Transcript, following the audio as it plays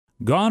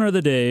Gone are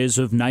the days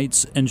of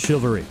knights and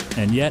chivalry,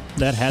 and yet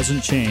that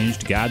hasn't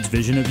changed God's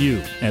vision of you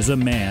as a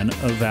man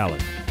of valor.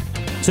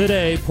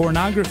 Today,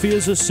 pornography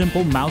is a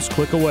simple mouse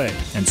click away,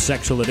 and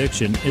sexual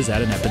addiction is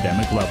at an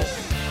epidemic level.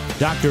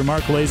 Dr.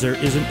 Mark Laaser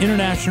is an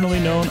internationally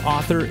known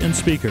author and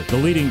speaker, the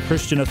leading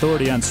Christian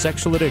authority on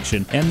sexual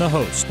addiction, and the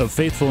host of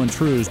Faithful and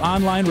True's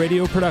online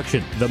radio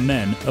production, the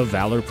Men of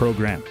Valor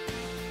program.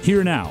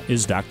 Here now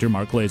is Dr.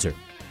 Mark Laaser.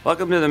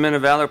 Welcome to the Men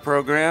of Valor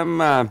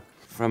program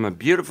from a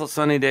beautiful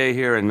sunny day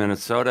here in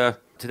Minnesota.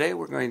 Today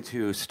we're going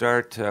to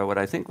start what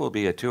I think will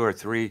be a 2 or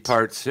 3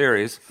 part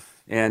series.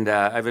 And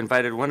I've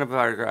invited one of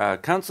our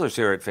counselors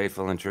here at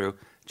Faithful and True,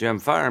 Jim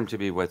Farm, to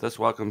be with us.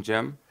 Welcome,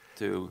 Jim,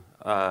 to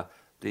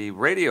the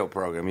radio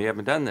program. You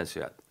haven't done this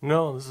yet.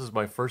 No, this is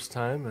my first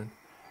time, and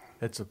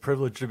it's a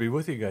privilege to be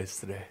with you guys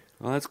today.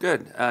 Well, that's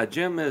good.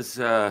 Jim is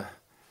a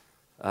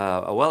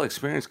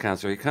well-experienced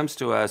counselor. He comes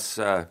to us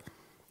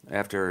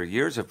after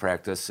years of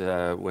practice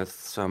with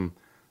some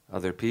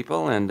other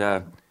people,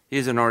 and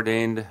he's an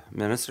ordained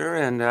minister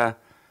and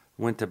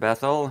went to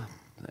Bethel,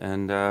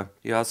 and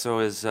he also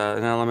is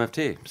an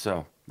LMFT.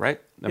 So, right?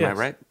 Am I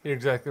right? You're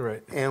exactly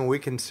right. And we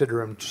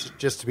consider him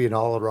just to be an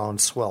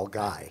all-around swell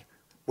guy,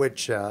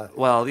 which...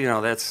 well, you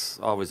know, that's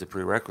always a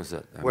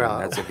prerequisite. I mean,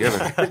 that's a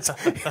given.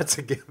 That's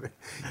a given.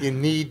 You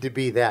need to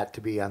be that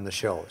to be on the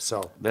show.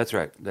 So That's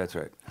right.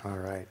 All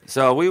right.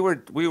 So we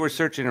were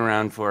searching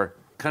around for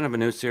kind of a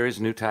new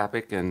series, new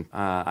topic, and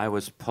I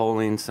was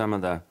polling some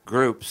of the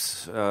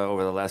groups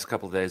over the last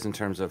couple of days in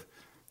terms of,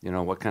 you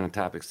know, what kind of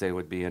topics they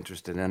would be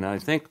interested in. And I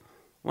think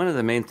one of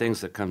the main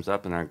things that comes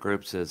up in our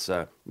groups is,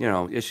 you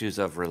know, issues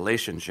of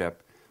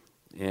relationship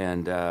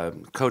and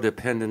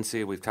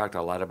codependency. We've talked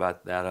a lot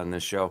about that on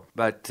this show.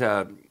 But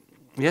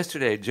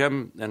yesterday,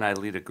 Jim and I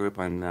lead a group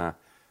on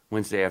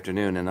Wednesday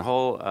afternoon, and the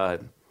whole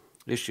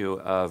issue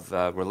of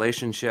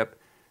relationship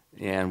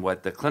and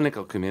what the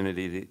clinical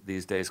community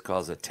these days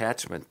calls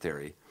attachment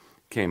theory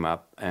came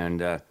up.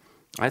 And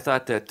I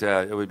thought that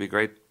it would be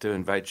great to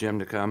invite Jim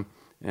to come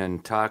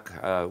and talk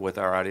with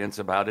our audience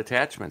about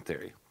attachment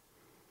theory,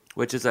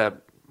 which is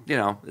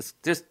it's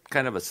just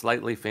kind of a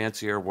slightly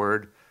fancier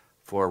word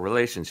for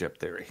relationship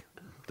theory.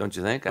 Don't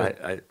you think?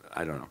 I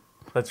don't know.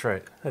 That's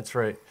right.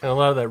 And a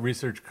lot of that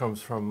research comes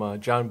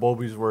from John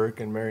Bowlby's work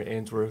and Mary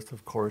Ainsworth,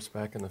 of course,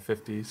 back in the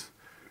 50s.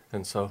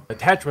 And so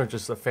attachment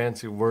is just a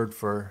fancy word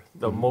for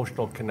the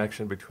emotional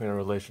connection between a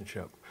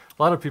relationship.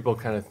 A lot of people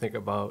kind of think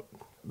about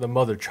the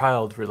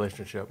mother-child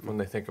relationship when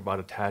they think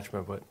about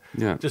attachment, but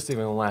just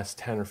even in the last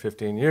 10 or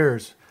 15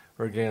 years,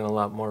 we're getting a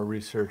lot more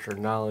research or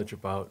knowledge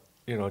about,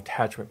 you know,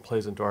 attachment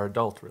plays into our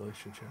adult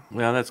relationship.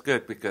 Well, that's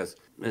good because,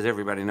 as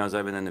everybody knows,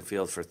 I've been in the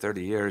field for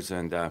 30 years,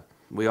 and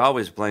we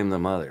always blame the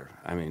mother.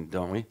 I mean,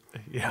 don't we?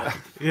 Yeah.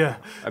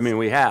 I mean,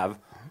 we have,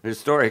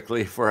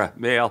 historically, for a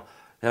male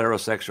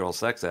heterosexual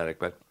sex addict,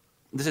 but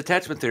this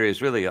attachment theory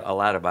is really a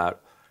lot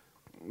about,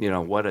 you know,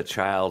 what a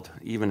child,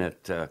 even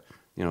at,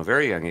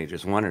 very young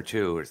ages, 1 or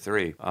 2 or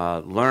 3,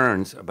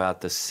 learns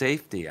about the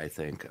safety, I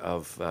think,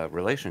 of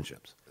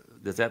relationships.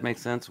 Does that make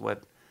sense?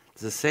 What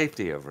is the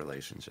safety of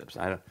relationships?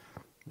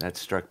 That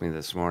struck me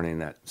this morning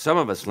that some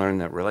of us learn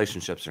that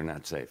relationships are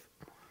not safe.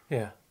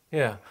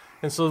 Yeah.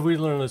 And so we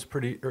learn this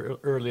pretty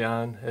early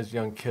on as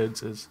young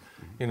kids is,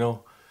 you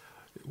know,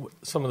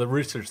 some of the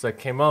research that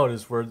came out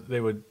is where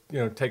they would, you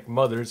know, take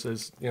mothers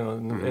as, you know,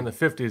 in the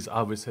 50s,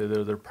 obviously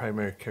they're their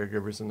primary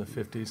caregivers in the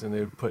 50s, and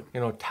they would put, you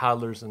know,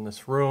 toddlers in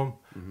this room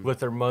with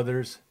their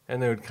mothers, and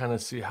they would kind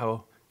of see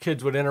how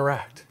kids would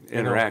interact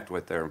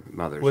with their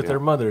mothers. Their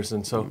mothers.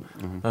 And so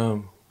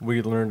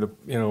we learned,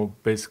 you know,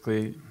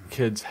 basically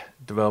kids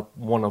develop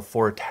one of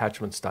 4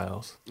 attachment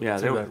styles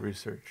through that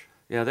research.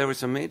 Yeah, there was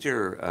some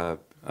major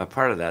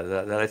part of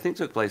that I think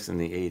took place in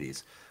the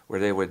 80s,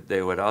 where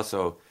they would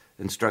also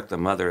instruct the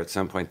mother at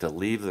some point to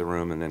leave the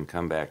room and then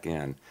come back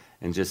in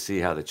and just see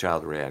how the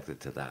child reacted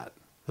to that.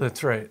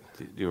 That's right.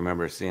 Do you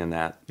remember seeing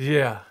that?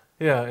 Yeah.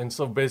 And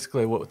so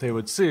basically what they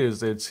would see is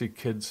they'd see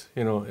kids,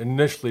 you know,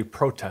 initially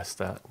protest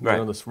that. Right. You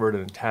know, this word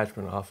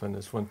attachment often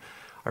is when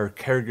our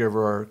caregiver,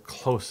 our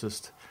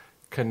closest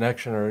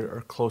connection or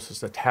our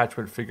closest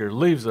attachment figure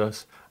leaves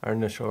us, our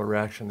initial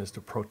reaction is to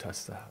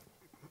protest that.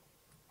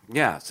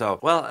 Yeah, so,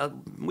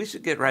 we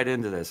should get right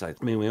into this. I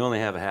mean, we only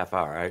have a half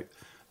hour.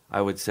 I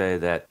would say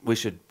that we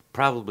should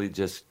probably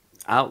just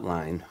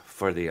outline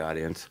for the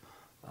audience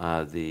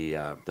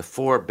the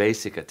 4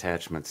 basic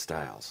attachment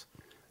styles.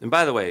 And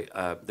by the way,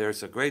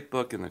 there's a great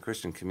book in the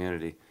Christian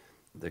community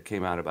that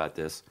came out about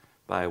this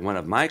by one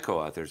of my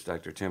co-authors,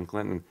 Dr. Tim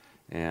Clinton,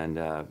 and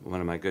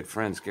one of my good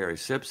friends, Gary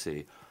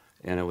Sipsey.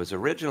 And it was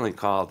originally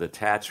called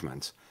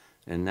Attachments,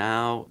 and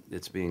now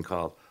it's being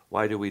called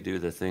Why Do We Do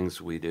the Things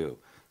We Do?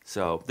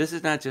 So this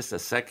is not just a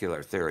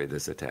secular theory,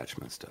 this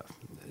attachment stuff,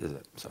 is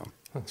it? So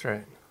That's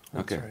right.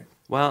 Okay. Right.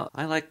 Well,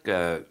 I like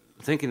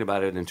thinking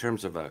about it in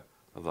terms of a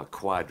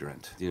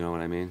quadrant. Do you know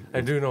what I mean?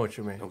 I do know what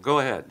you mean. Oh, go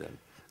ahead then.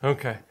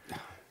 Okay.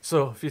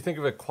 So if you think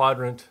of a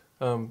quadrant,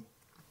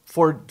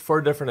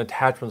 4 different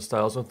attachment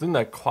styles. Within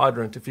that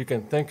quadrant, if you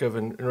can think of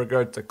in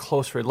regard to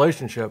close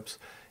relationships,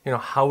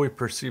 how we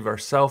perceive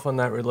ourselves in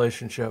that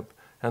relationship,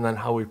 and then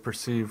how we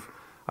perceive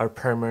our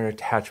primary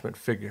attachment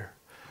figure.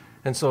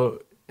 And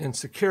so in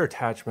secure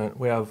attachment,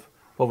 we have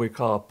what we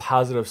call a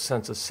positive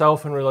sense of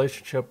self in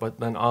relationship, but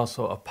then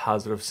also a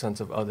positive sense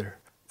of other.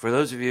 For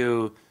those of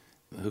you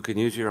who can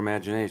use your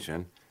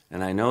imagination,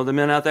 and I know the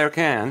men out there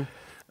can,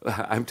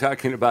 I'm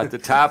talking about the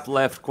top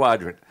left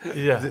quadrant.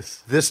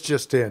 Yes. This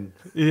just in.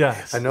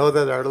 Yes. I know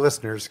that our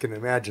listeners can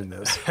imagine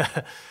this.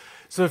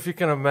 So if you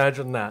can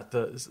imagine that,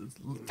 the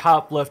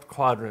top left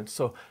quadrant,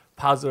 so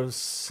positive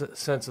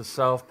sense of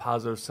self,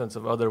 positive sense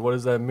of other, what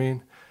does that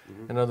mean?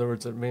 In other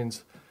words, it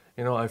means,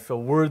 I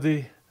feel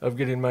worthy of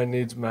getting my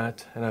needs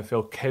met, and I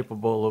feel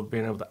capable of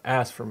being able to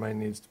ask for my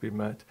needs to be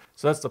met.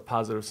 So that's the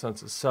positive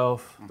sense of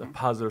self. The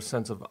positive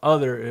sense of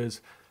other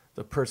is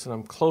the person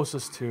I'm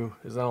closest to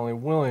is not only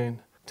willing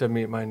to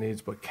meet my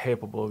needs, but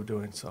capable of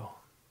doing so.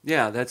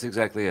 Yeah, that's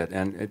exactly it.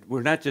 And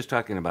we're not just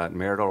talking about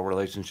marital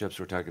relationships,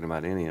 we're talking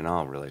about any and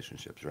all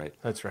relationships, right?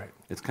 That's right.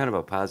 It's kind of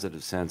a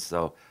positive sense,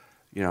 though.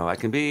 I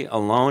can be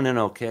alone and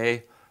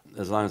okay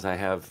as long as I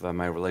have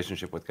my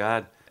relationship with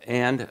God,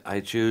 and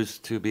I choose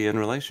to be in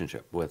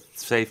relationship with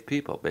safe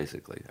people,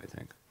 basically, I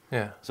think.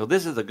 Yeah, So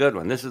this is the good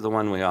one. This is the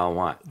one we all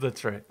want.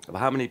 that's right.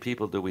 How many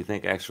people do we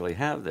think actually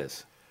have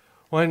this?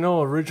 Well, I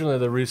know originally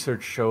the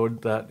research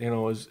showed that,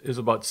 is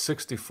about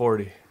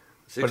 60-40.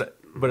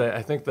 But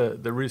I think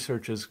the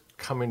research is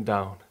coming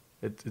down.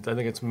 I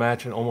think it's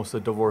matching almost the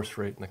divorce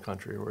rate in the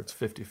country, where it's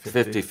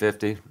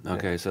 50-50. 50-50?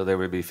 Okay, so there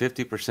would be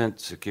 50%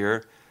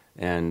 secure,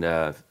 and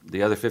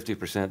the other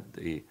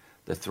 50%,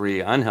 the three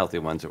unhealthy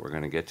ones that we're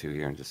going to get to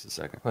here in just a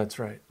second. That's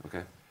right.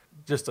 Okay.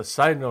 Just a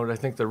side note, I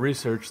think the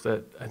research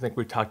that I think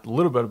we talked a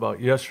little bit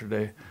about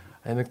yesterday,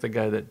 I think the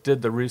guy that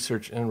did the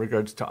research in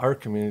regards to our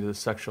community, the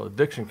sexual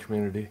addiction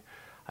community,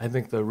 I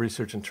think the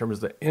research in terms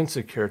of the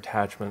insecure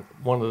attachment,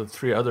 one of the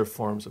three other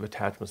forms of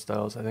attachment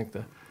styles, I think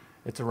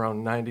it's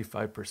around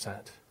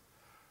 95%.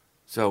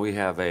 So we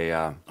have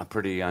a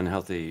pretty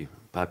unhealthy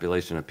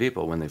population of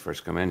people when they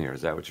first come in here.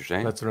 Is that what you're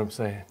saying? That's what I'm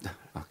saying.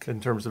 Okay.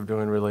 In terms of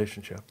doing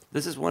relationship.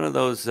 This is one of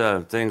those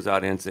things,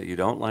 audience, that you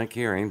don't like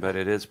hearing, but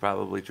it is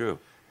probably true.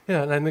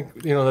 Yeah, and I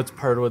think, that's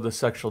part of the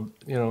sexual,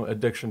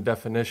 addiction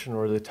definition,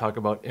 where they talk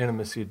about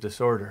intimacy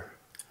disorder.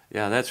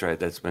 Yeah, that's right.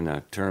 That's been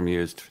a term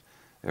used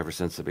ever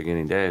since the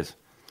beginning days.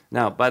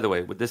 Now, by the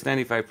way, with this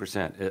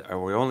 95%, are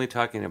we only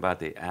talking about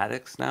the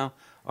addicts now,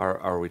 or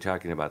are we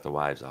talking about the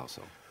wives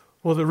also?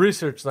 Well, the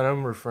research that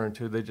I'm referring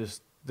to, they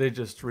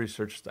just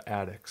researched the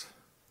addicts.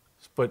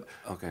 But,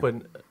 Okay.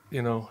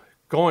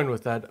 going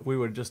with that, we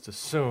would just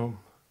assume,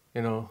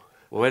 Well,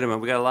 wait a minute.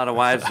 We got a lot of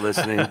wives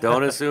listening.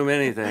 Don't assume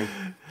anything.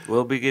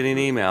 We'll be getting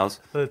emails.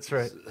 That's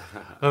right.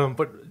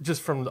 But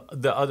just from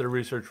the other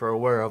research we're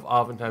aware of,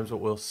 oftentimes what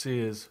we'll see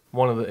is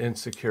one of the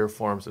insecure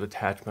forms of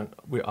attachment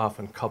we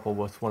often couple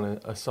with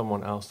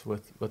someone else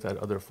with that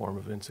other form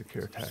of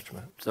insecure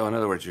attachment. So, in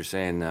other words, you're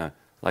saying,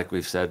 like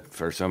we've said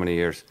for so many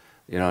years,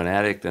 an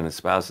addict and a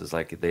spouse is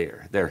like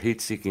they're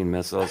heat-seeking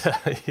missiles,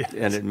 Yes.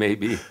 and it may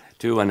be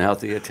two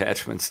unhealthy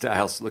attachment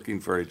styles looking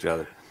for each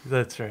other.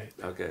 That's right.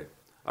 Okay.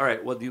 All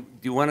right. Well, do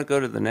you want to go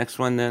to the next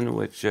one then,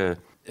 which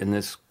in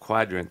this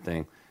quadrant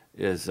thing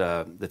is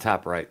the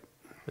top right?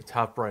 The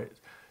top right.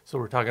 So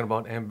we're talking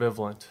about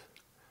ambivalent.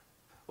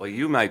 Well,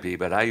 you might be,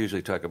 but I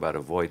usually talk about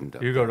avoidant.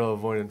 You go to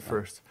avoidant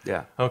first.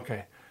 Yeah.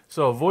 Okay.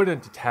 So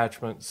avoidant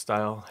attachment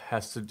style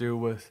has to do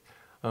with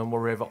where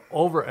we have an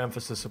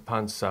overemphasis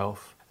upon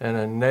self and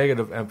a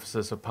negative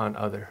emphasis upon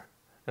other.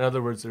 In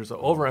other words, there's an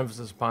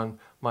overemphasis upon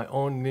my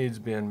own needs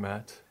being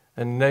met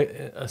and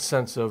a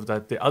sense of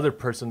that the other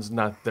person's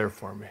not there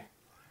for me.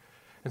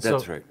 And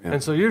That's so, right, yeah.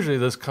 And so usually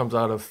this comes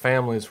out of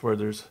families where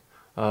there's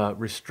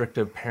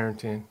restrictive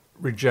parenting.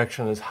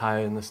 Rejection is high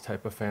in this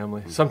type of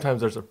family.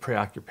 Sometimes there's a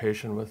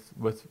preoccupation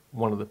with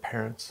one of the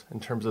parents in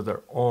terms of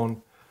their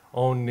own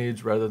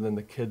needs rather than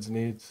the kid's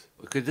needs.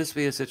 Could this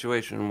be a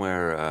situation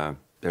where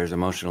there's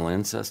emotional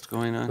incest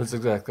going on? That's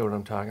exactly what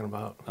I'm talking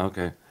about.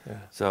 Okay. Yeah.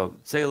 So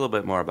say a little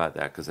bit more about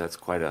that, because that's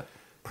quite a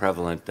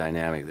prevalent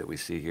dynamic that we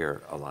see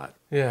here a lot.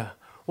 Yeah.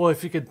 Well,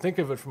 if you could think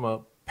of it from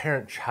a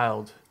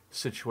parent-child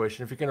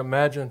situation, if you can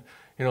imagine,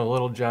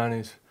 little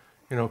Johnny's,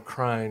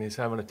 crying, he's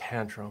having a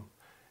tantrum,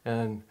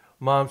 and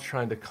mom's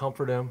trying to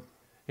comfort him,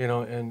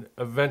 and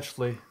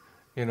eventually,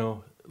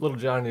 little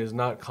Johnny is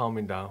not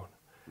calming down.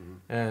 Mm-hmm.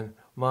 And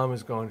mom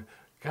is going,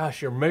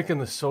 gosh, you're making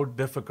this so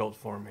difficult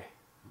for me.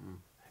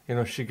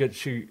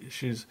 Mm-hmm.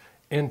 She's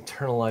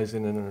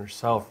internalizing it in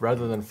herself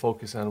rather than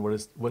focusing on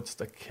what's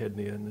the kid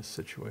need in this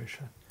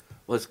situation.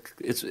 Well,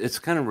 it's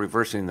kind of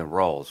reversing the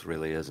roles,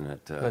 really, isn't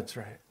it? That's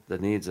right. The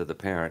needs of the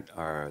parent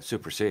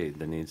supersede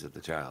the needs of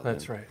the child.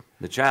 That's And right.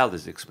 The child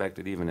is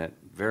expected, even at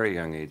very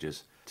young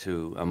ages,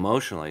 to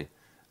emotionally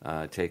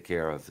take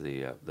care of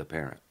the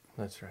parent.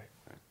 That's right.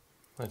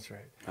 That's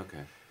right.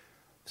 Okay.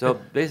 So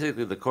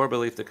basically, the core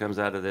belief that comes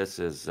out of this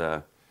is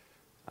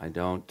I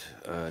don't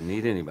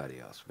need anybody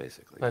else,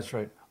 basically. That's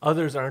right.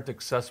 Others aren't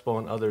accessible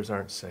and others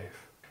aren't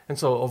safe. And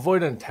so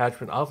avoidant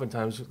attachment,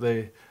 oftentimes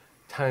they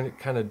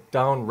kind of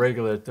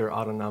down-regulate their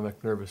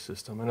autonomic nervous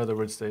system. In other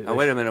words, they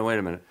Wait a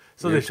minute.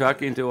 So You're they-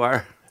 talking to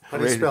our... How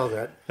do you spell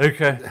that?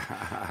 Okay.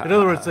 In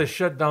other words, they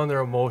shut down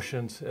their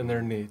emotions and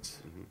their needs.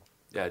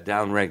 Yeah,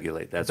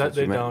 down-regulate. That's That what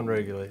they you meant.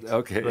 down-regulate.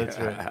 Okay. That's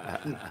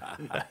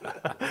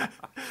right.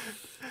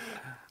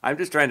 I'm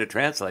just trying to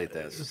translate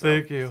this. So,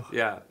 Thank you.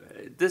 Yeah,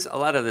 a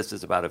lot of this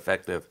is about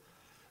effective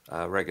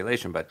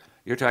regulation, but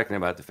you're talking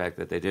about the fact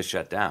that they just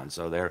shut down.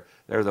 So they're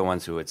the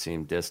ones who would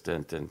seem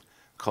distant and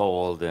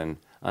cold and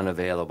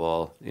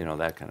unavailable,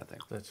 that kind of thing.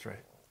 That's right.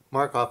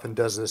 Mark often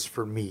does this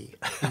for me.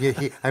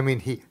 He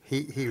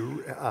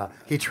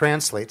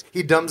translates.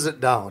 He dumbs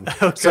it down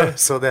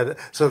so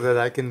that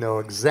I can know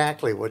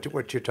exactly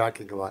what you're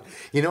talking about.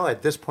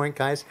 At this point,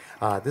 guys,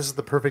 this is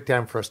the perfect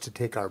time for us to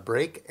take our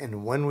break.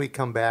 And when we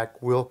come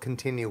back, we'll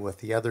continue with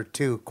the other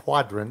two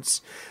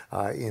quadrants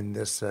in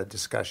this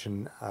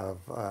discussion of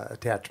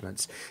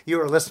attachments.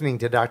 You are listening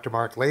to Dr.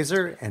 Mark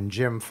Laser and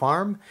Jim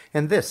Farm,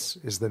 and this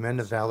is the Men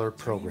of Valor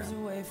program.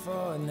 Away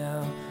for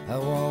now. I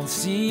won't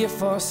see you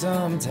for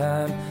some time.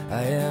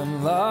 I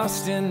am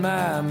lost in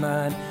my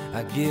mind.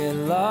 I get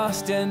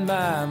lost in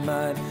my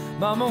mind.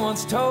 Mama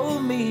once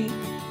told me,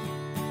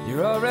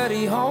 you're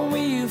already home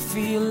when you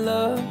feel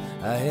love.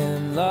 I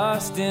am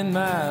lost in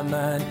my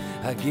mind.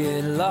 I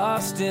get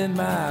lost in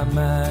my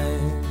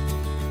mind.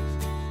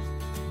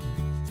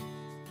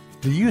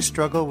 Do you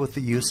struggle with the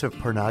use of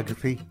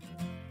pornography?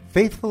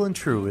 Faithful and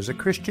True is a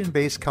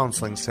Christian-based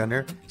counseling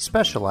center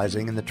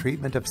specializing in the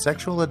treatment of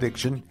sexual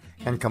addiction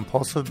and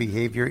compulsive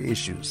behavior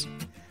issues.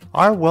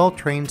 Our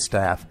well-trained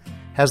staff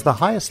has the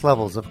highest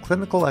levels of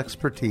clinical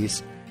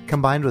expertise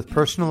combined with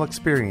personal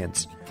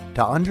experience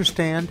to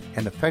understand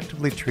and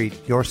effectively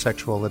treat your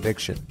sexual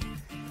addiction.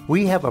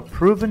 We have a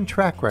proven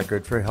track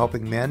record for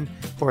helping men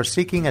who are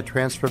seeking a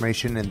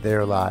transformation in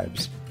their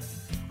lives.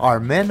 Our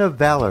Men of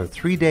Valor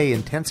 3-day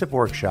intensive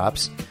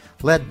workshops,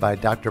 led by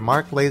Dr.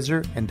 Mark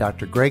Laser and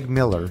Dr. Greg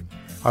Miller,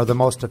 are the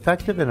most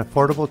effective and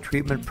affordable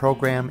treatment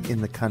program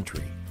in the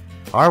country.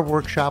 Our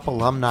workshop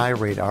alumni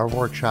rate our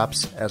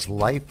workshops as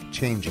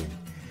life-changing.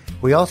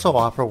 We also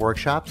offer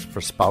workshops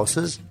for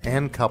spouses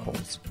and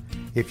couples.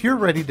 If you're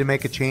ready to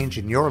make a change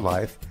in your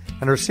life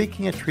and are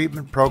seeking a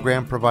treatment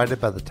program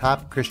provided by the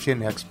top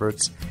Christian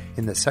experts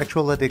in the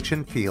sexual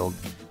addiction field,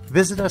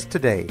 visit us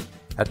today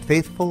at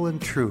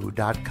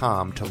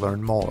faithfulandtrue.com to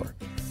learn more.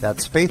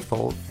 That's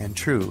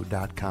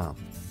faithfulandtrue.com.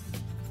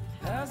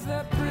 How's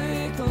that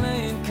brick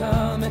lane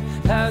coming?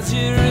 How's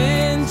your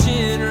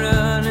engine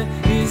running?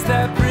 Is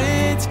that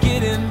bridge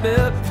getting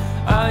built?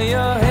 Are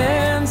your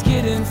hands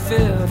getting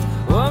filled?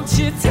 Won't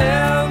you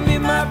tell me,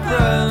 my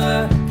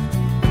brother?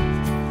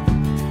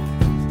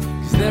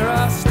 'Cause there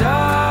are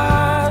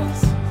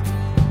stars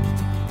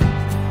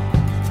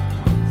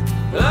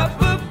up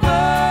above.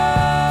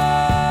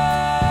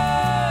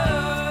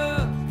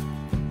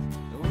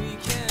 We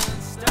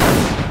can't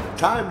stop.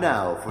 Time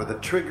now for the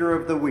Trigger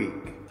of the Week.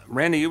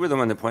 Randy, you were the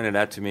one that pointed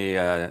out to me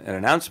an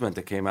announcement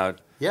that came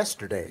out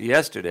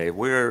Yesterday.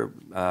 We're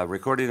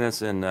recording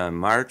this in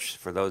March,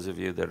 for those of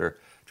you that are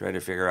trying to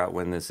figure out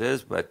when this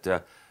is,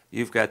 but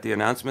you've got the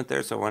announcement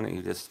there, so why don't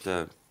you just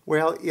talk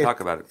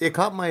about it. It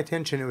caught my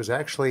attention. It was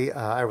actually,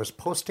 I was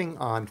posting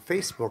on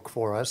Facebook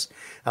for us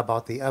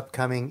about the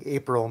upcoming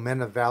April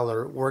Men of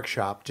Valor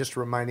workshop, just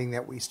reminding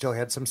that we still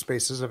had some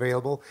spaces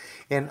available,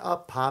 and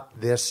up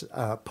popped this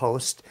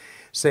post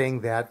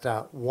saying that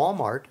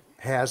Walmart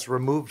has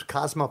removed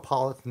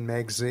Cosmopolitan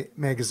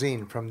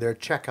magazine from their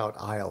checkout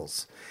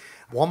aisles.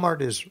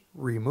 Walmart is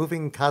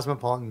removing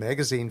Cosmopolitan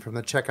magazine from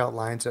the checkout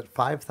lines at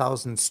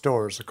 5,000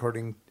 stores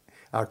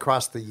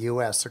across the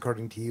U.S.,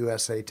 according to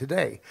USA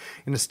Today.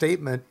 In a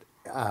statement,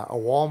 a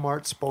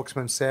Walmart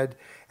spokesman said,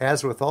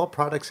 "As with all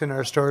products in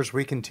our stores,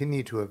 we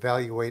continue to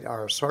evaluate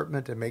our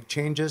assortment and make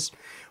changes.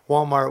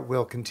 Walmart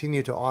will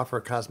continue to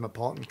offer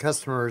Cosmopolitan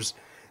customers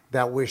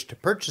that wish to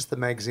purchase the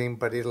magazine,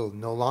 but it'll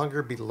no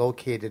longer be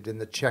located in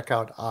the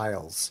checkout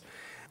aisles."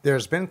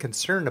 There's been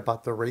concern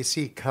about the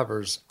racy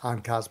covers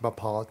on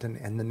Cosmopolitan,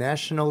 and the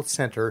National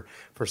Center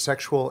for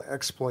Sexual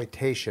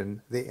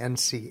Exploitation, the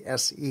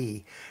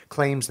NCSE,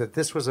 claims that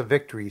this was a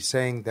victory,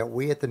 saying that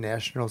we at the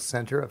National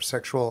Center of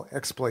Sexual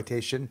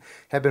Exploitation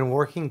have been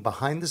working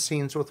behind the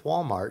scenes with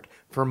Walmart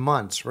for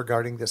months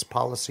regarding this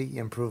policy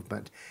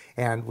improvement,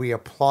 and we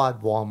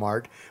applaud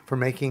Walmart for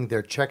making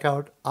their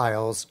checkout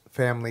aisles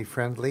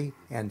family-friendly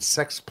and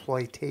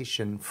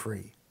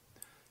sexploitation-free.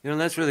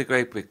 That's really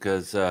great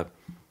because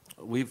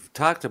we've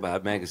talked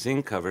about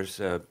magazine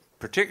covers,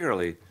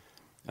 particularly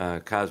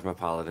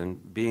Cosmopolitan,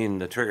 being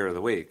the trigger of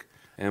the week.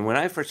 And when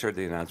I first heard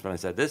the announcement, I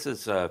said, this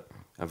is a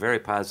very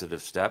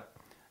positive step.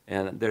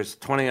 And there's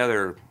 20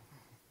 other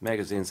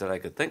magazines that I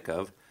could think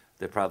of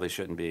that probably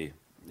shouldn't be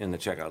in the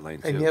checkout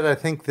lane, too. And yet I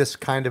think this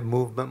kind of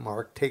movement,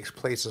 Mark, takes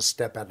place a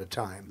step at a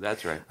time.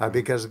 That's right.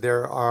 Because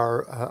there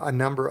are a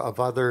number of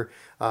other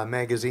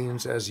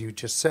magazines, as you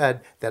just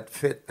said, that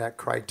fit that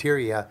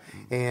criteria.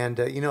 And,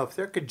 if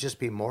there could just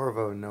be more of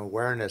an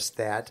awareness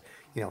that,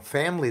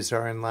 families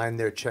are in line.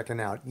 They're checking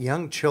out.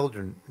 Young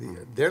children,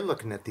 they're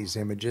looking at these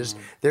images.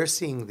 They're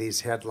seeing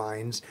these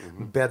headlines,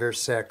 better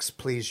sex,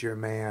 please your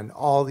man,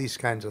 all these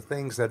kinds of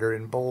things that are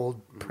in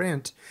bold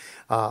print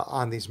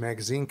on these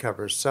magazine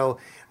covers. So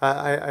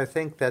I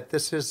think that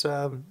this is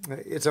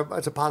it's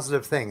a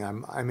positive thing.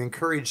 I'm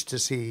encouraged to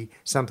see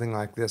something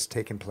like this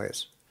taking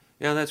place.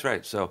 Yeah, that's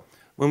right. So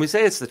when we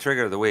say it's the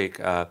trigger of the week,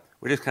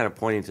 we're just kind of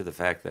pointing to the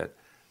fact that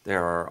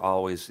there are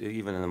always,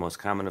 even in the most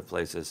common of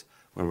places,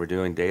 when we're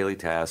doing daily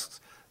tasks,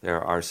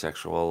 there are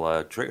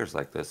sexual triggers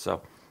like this.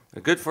 So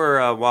good for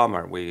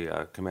Walmart. We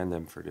commend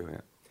them for doing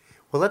it.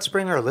 Well, let's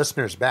bring our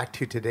listeners back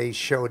to today's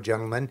show,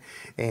 gentlemen,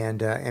 and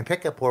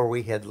pick up where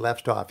we had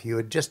left off. You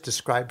had just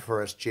described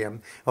for us,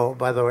 Jim. Oh,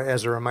 by the way,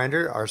 as a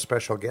reminder, our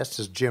special guest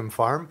is Jim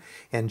Farm,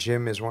 and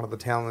Jim is one of the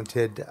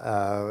talented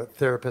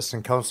therapists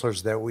and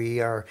counselors that we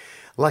are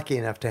lucky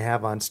enough to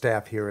have on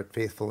staff here at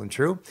Faithful and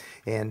True.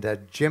 And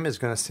Jim is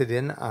going to sit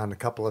in on a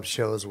couple of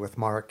shows with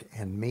Mark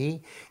and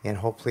me, and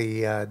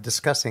hopefully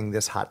discussing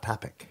this hot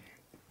topic.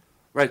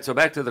 Right, so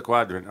back to the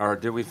quadrant. Or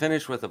did we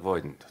finish with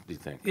avoidant, do you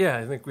think? Yeah,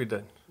 I think we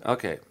did.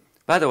 Okay.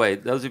 By the way,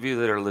 those of you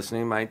that are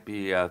listening might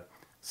be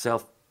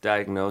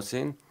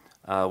self-diagnosing,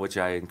 which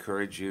I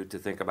encourage you to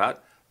think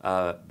about.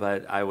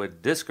 But I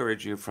would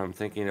discourage you from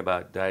thinking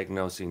about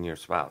diagnosing your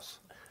spouse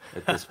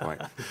at this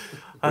point.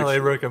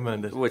 Highly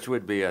recommended. Which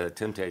would be a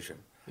temptation.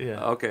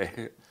 Yeah.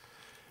 Okay.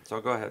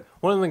 So go ahead.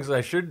 One of the things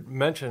I should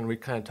mention, we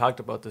kind of talked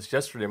about this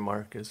yesterday,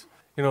 Mark, is,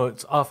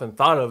 it's often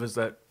thought of is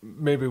that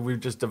maybe we've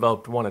just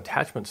developed one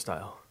attachment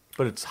style.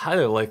 But it's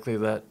highly likely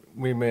that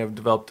we may have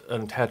developed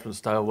an attachment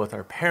style with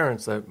our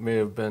parents that may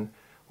have been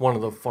one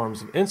of the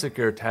forms of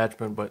insecure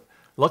attachment, but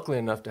luckily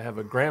enough to have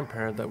a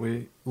grandparent that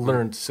we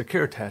learned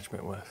secure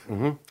attachment with.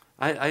 Mm-hmm.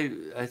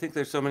 I think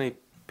there's so many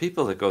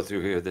people that go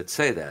through here that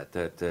say that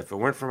if it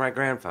weren't for my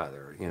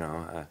grandfather,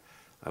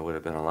 I would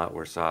have been a lot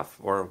worse off,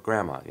 or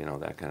grandma,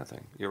 that kind of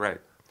thing. You're right.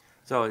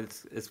 So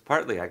it's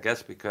partly, I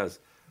guess, because,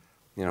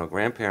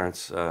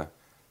 grandparents are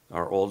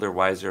older,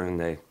 wiser, and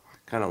they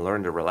kind of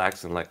learn to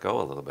relax and let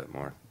go a little bit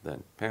more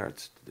than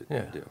parents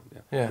do.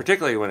 Yeah.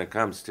 Particularly when it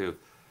comes to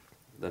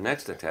the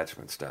next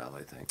attachment style,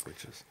 I think,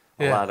 which is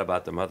a lot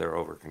about the mother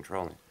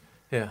over-controlling.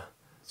 Yeah.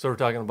 So we're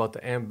talking about the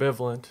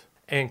ambivalent,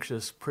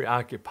 anxious,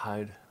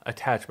 preoccupied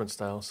attachment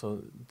style.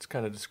 So it's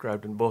kind of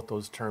described in both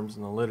those terms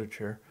in the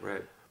literature.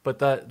 Right. But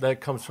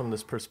that comes from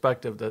this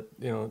perspective that,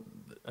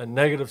 a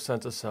negative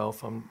sense of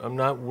self. I'm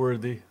not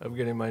worthy of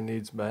getting my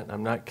needs met.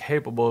 I'm not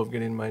capable of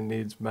getting my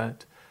needs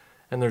met.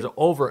 And there's an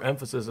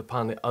overemphasis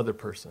upon the other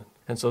person.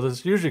 And so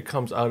this usually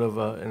comes out of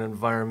an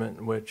environment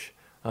in which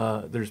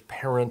there's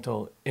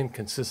parental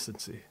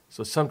inconsistency.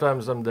 So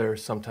sometimes I'm there,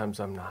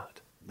 sometimes I'm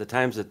not. The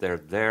times that they're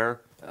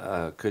there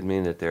could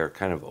mean that they're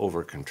kind of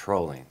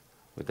over-controlling.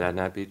 Would that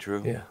not be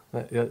true? Yeah,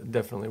 that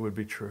definitely would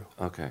be true.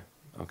 Okay.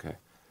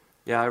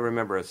 Yeah, I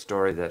remember a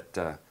story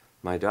that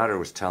my daughter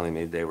was telling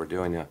me. They were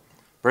doing a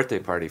birthday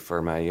party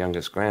for my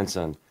youngest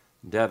grandson,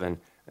 Devin,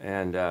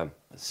 and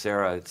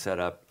Sarah had set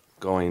up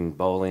going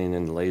bowling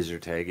and laser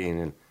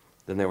tagging, and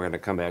then they were going to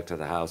come back to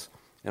the house.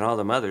 And all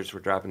the mothers were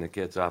dropping the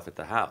kids off at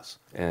the house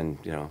and,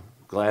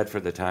 glad for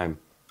the time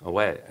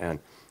away. And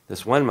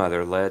this one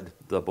mother led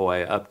the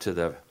boy up to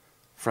the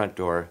front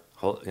door,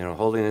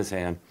 holding his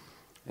hand.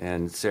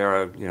 And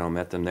Sarah,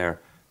 met them there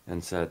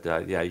and said,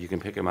 you can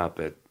pick him up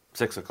at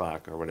 6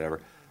 o'clock or whatever.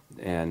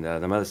 And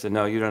the mother said,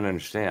 no, you don't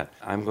understand.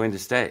 I'm going to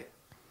stay.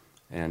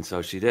 And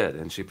so she did.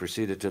 And she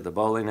proceeded to the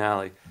bowling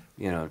alley,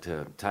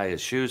 to tie his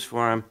shoes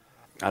for him.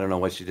 I don't know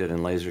what she did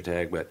in laser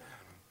tag, but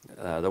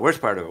the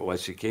worst part of it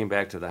was she came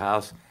back to the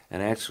house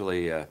and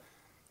actually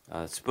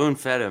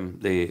spoon-fed him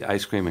the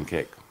ice cream and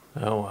cake.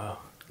 Oh, wow.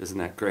 Isn't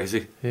that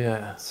crazy?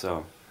 Yeah.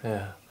 So,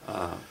 yeah.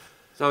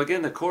 So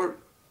again, the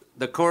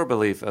core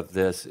belief of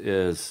this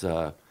is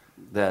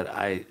that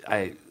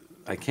I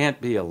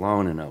can't be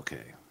alone and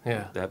okay.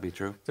 Yeah. Would that be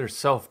true? There's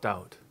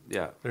self-doubt.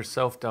 Yeah. There's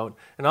self-doubt.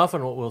 And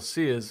often what we'll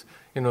see is,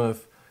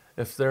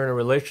 if they're in a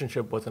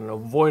relationship with an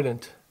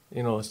avoidant,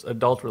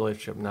 adult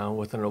relationship now,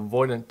 with an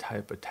avoidant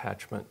type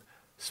attachment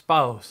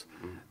spouse,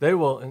 they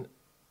will,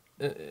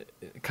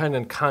 kind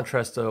of in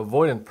contrast to the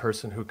avoidant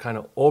person who kind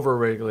of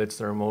overregulates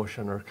their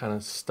emotion or kind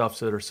of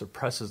stuffs it or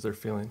suppresses their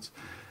feelings,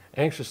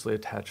 anxiously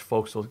attached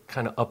folks will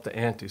kind of up the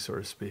ante, so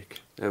to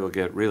speak. They will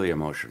get really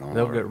emotional.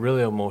 They'll get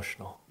really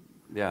emotional.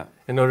 Yeah.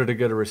 In order to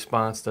get a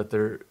response that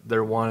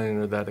they're wanting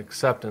or that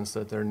acceptance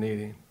that they're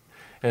needing.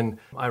 And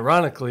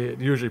ironically, it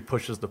usually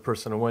pushes the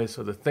person away.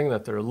 So the thing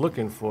that they're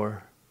looking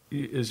for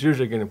is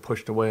usually getting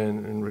pushed away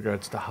in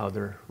regards to how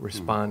they're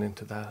responding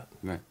to that.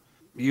 Right.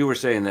 You were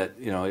saying that,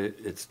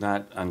 it's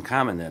not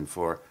uncommon then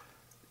for,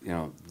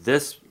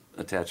 this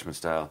attachment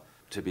style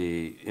to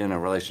be in a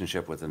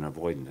relationship with an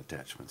avoidant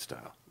attachment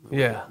style.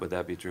 Yeah. Would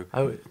that be true?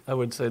 I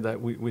would say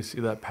that we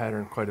see that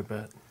pattern quite a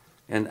bit.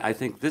 And I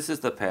think this is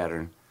the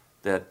pattern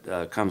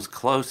that comes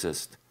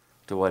closest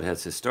to what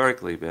has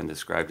historically been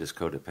described as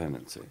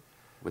codependency.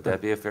 Would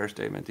that be a fair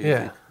statement, do you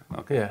think?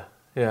 Okay.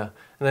 Yeah.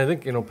 And I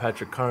think,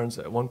 Patrick Carnes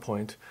at one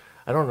point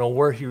I don't know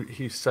where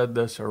he said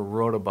this or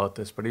wrote about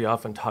this, but he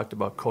often talked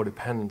about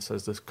codependence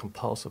as this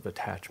compulsive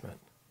attachment.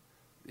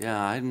 Yeah,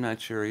 I'm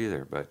not sure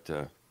either, but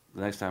the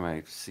next time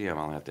I see him,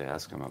 I'll have to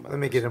ask him about Let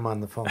me this. get him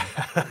on the phone.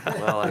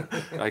 Well,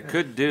 I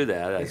could do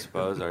that, I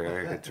suppose,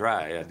 or I could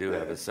try. I do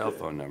have his cell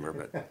phone number,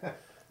 but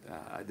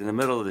in the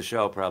middle of the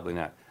show, probably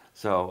not.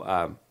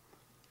 So,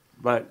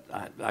 but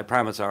I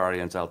promise our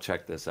audience I'll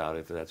check this out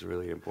if that's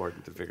really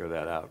important to figure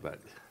that out. But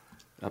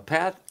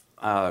Pat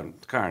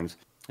Carnes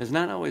is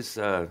not always,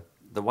 the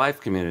wife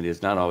community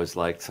has not always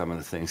liked some of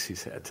the things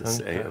he's had to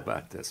say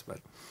about this. But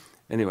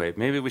anyway,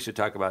 maybe we should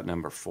talk about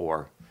number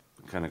 4,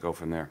 kind of go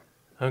from there.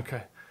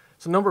 Okay.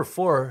 So number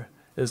 4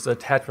 is the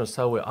attachment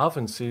style we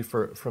often see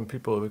from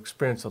people who have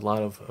experienced a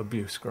lot of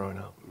abuse growing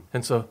up.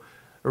 And so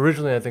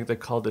originally I think they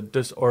called it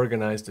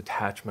disorganized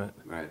attachment.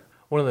 Right.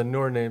 One of the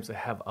newer names they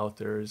have out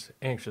there is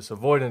anxious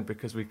avoidant,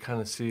 because we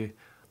kind of see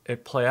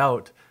it play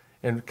out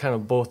in kind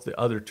of both the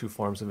other 2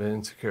 forms of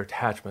insecure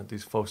attachment.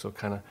 These folks will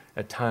kind of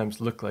at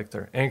times look like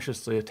they're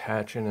anxiously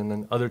attaching, and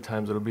then other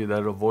times it'll be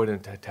that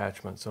avoidant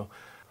attachment. So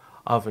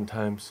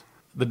oftentimes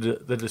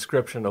the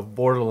description of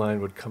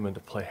borderline would come into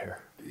play here.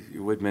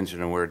 You would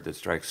mention a word that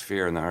strikes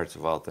fear in the hearts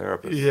of all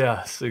therapists.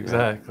 Yes,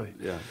 exactly.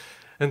 Yeah.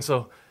 And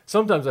so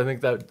sometimes I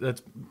think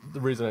that's the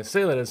reason I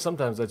say that is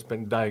sometimes that's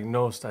been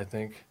diagnosed, I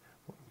think.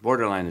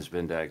 Borderline has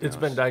been diagnosed. It's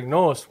been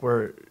diagnosed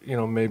where,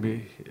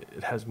 maybe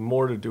it has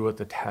more to do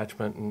with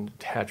attachment and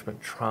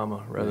attachment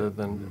trauma rather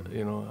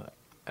than,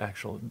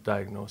 actual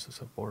diagnosis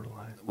of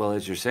borderline. Well,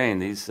 as you're saying,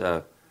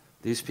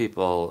 these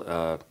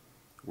people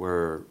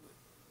were,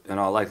 in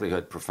all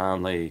likelihood,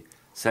 profoundly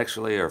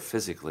sexually or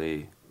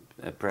physically,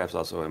 perhaps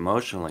also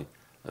emotionally,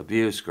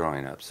 abused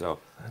growing up. So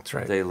That's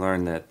right. they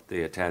learned that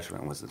the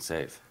attachment wasn't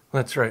safe.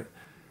 That's right.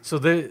 So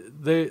they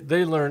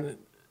learn,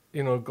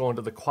 going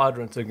to the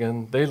quadrants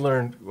again, they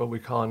learned what we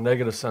call a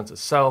negative sense of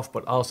self,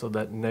 but also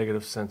that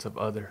negative sense of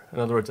other. In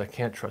other words, I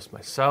can't trust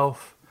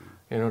myself,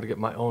 to get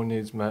my own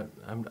needs met.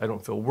 I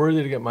don't feel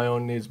worthy to get my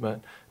own needs met,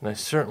 and I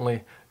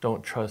certainly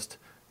don't trust,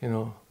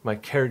 my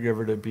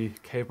caregiver to be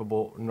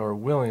capable nor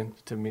willing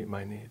to meet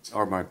my needs.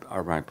 Or my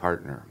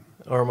partner.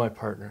 Or my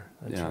partner.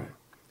 That's right.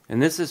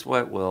 And this is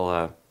what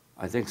will,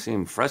 I think,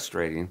 seem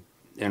frustrating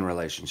in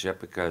relationship,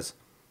 because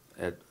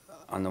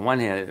on the one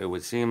hand, it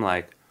would seem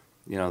like,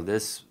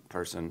 this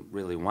person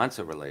really wants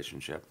a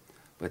relationship,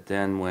 but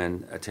then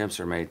when attempts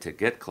are made to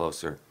get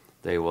closer,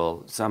 they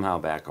will somehow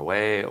back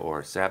away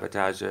or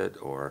sabotage it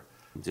or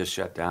just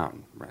shut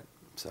down, right?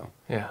 So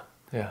Yeah.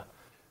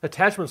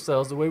 Attachment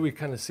styles, the way we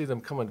kind of see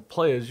them come into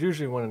play is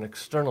usually when an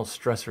external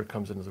stressor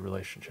comes into the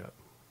relationship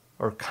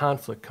or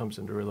conflict comes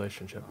into a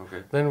relationship.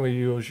 Okay. Then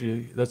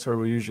that's where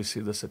we usually see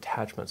this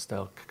attachment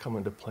style come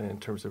into play in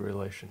terms of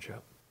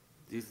relationship.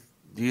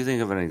 do you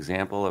think of an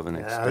example of an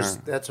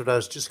external? That's what I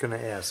was just going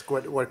to ask.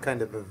 What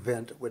kind of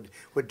event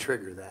would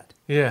trigger that?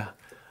 Yeah.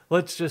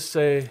 Let's just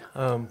say,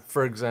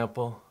 for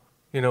example,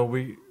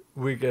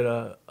 we get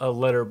a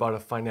letter about a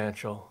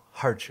financial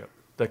hardship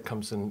that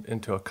comes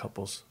into a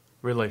couple's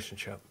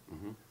relationship,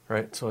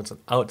 right? So it's an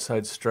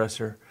outside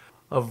stressor.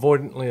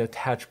 Avoidantly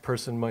attached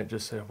person might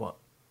just say, well,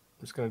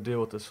 I'm just going to deal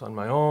with this on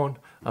my own.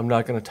 I'm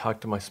not going to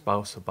talk to my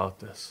spouse about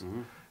this.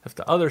 If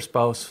the other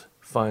spouse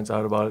finds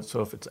out about it,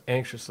 so if it's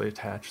anxiously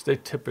attached, they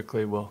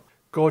typically will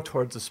go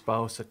towards the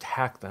spouse,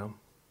 attack them.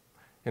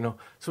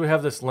 So we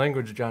have this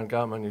language John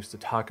Gottman used to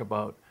talk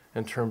about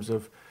in terms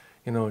of,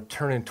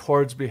 turning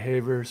towards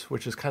behaviors,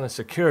 which is kind of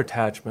secure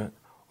attachment,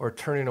 or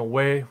turning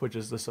away, which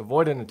is this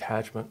avoidant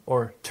attachment,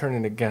 or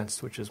turning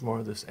against, which is more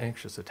of this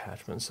anxious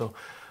attachment. So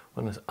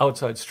when this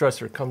outside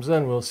stressor comes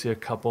in, we'll see a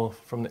couple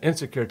from the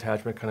insecure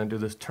attachment kind of do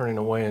this turning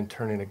away and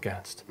turning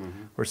against,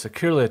 where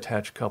securely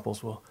attached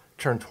couples will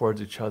turn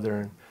towards each other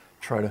and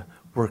try to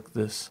work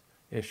this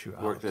issue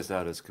out. Work this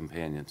out as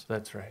companions.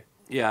 That's right.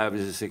 Yeah, I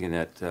was just thinking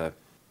that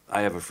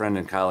I have a friend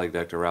and colleague,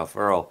 Dr. Ralph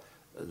Earl,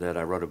 that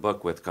I wrote a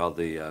book with called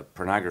The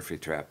Pornography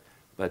Trap.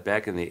 But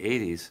back in the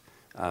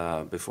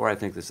 80s, before I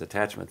think this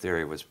attachment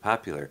theory was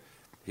popular,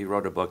 he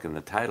wrote a book, and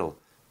the title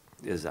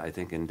is, I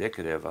think,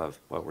 indicative of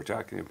what we're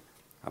talking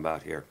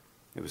about here.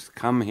 It was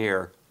Come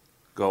Here,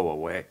 Go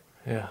Away.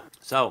 Yeah.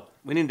 So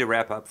we need to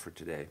wrap up for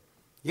today.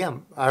 Yeah,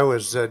 I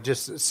was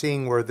just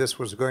seeing where this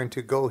was going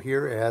to go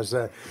here as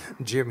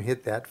Jim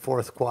hit that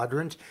fourth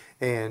quadrant,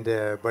 and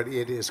but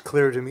it is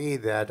clear to me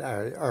that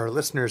our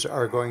listeners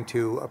are going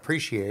to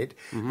appreciate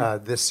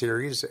this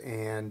series,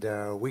 and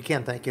we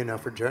can't thank you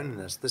enough for joining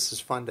us. This is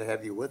fun to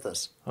have you with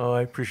us. Oh,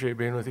 I appreciate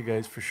being with you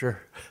guys for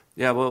sure.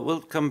 Yeah, well, we'll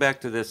come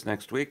back to this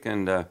next week,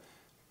 and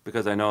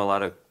because I know a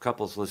lot of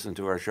couples listen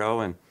to our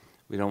show, and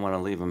we don't want to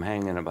leave them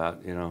hanging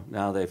about,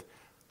 now they've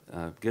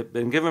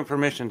been given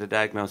permission to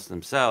diagnose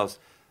themselves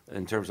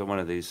in terms of one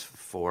of these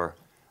four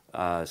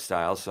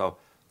styles. So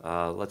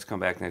let's come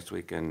back next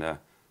week and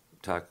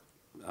talk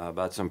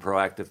about some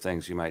proactive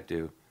things you might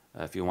do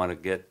if you want to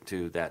get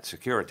to that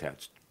secure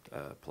attached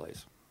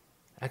place.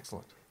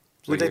 Excellent.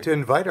 So We'd like to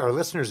invite our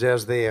listeners,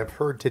 as they have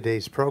heard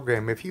today's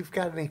program, if you've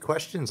got any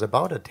questions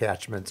about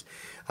attachments,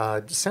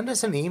 send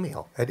us an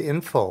email at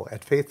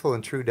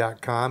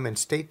info@faithfulandtrue.com and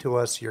state to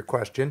us your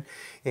question,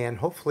 and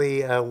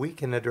hopefully we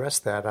can address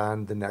that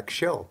on the next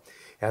show.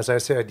 As I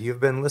said,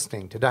 you've been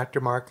listening to Dr.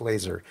 Mark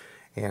Laser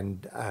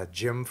and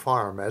Jim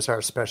Farm as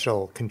our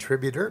special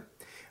contributor.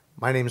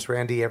 My name's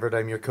Randy Everett.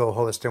 I'm your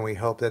co-host, and we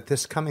hope that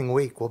this coming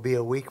week will be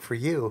a week for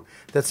you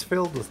that's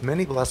filled with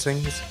many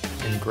blessings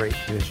and great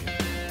vision.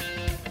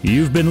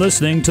 You've been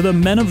listening to the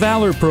Men of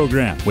Valor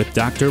program with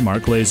Dr.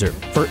 Mark Laser.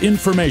 For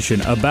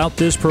information about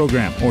this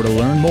program or to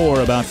learn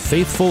more about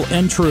Faithful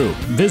and True,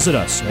 visit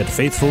us at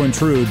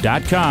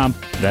faithfulandtrue.com.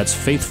 That's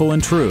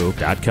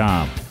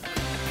faithfulandtrue.com.